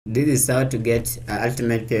This is how to get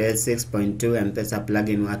Ultimate POS 6.2 M-PESA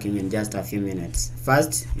plugin working in just a few minutes.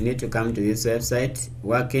 First, you need to come to this website,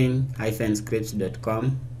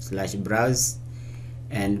 working-scripts.com/browse,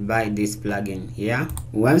 and buy this plugin here.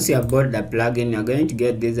 Once you have bought the plugin, you're going to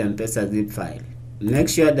get this M-PESA zip file. Make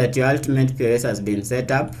sure that your Ultimate POS has been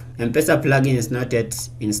set up. M-PESA plugin is not yet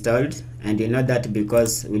installed, and you know that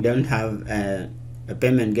because we don't have a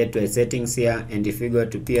payment gateway settings here. And if you go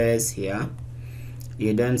to POS here,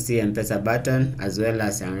 you don't see M-PESA button as well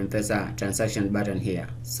as an M-PESA transaction button here.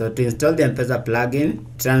 So to install the M-PESA plugin,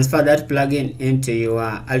 transfer that plugin into your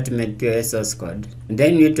Ultimate POS source code.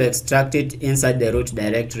 Then you need to extract it inside the root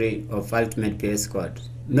directory of Ultimate POS code.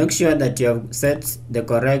 Make sure that you have set the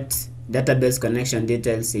correct database connection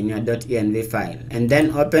details in your .env file, and then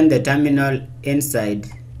open the terminal inside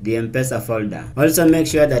the M-PESA folder. Also make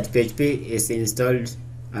sure that PHP is installed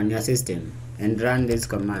on your system and run this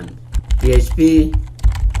command: php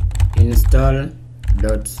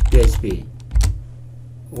install.php.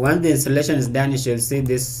 Once the installation is done, you should see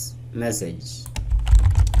this message.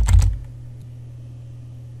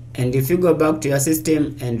 And if you go back to your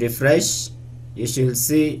system and refresh, you should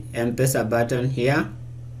see M-PESA button here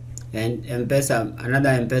and another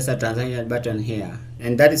M-PESA transaction button here.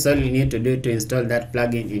 And that is all you need to do to install that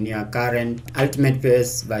plugin in your current Ultimate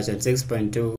POS version 6.2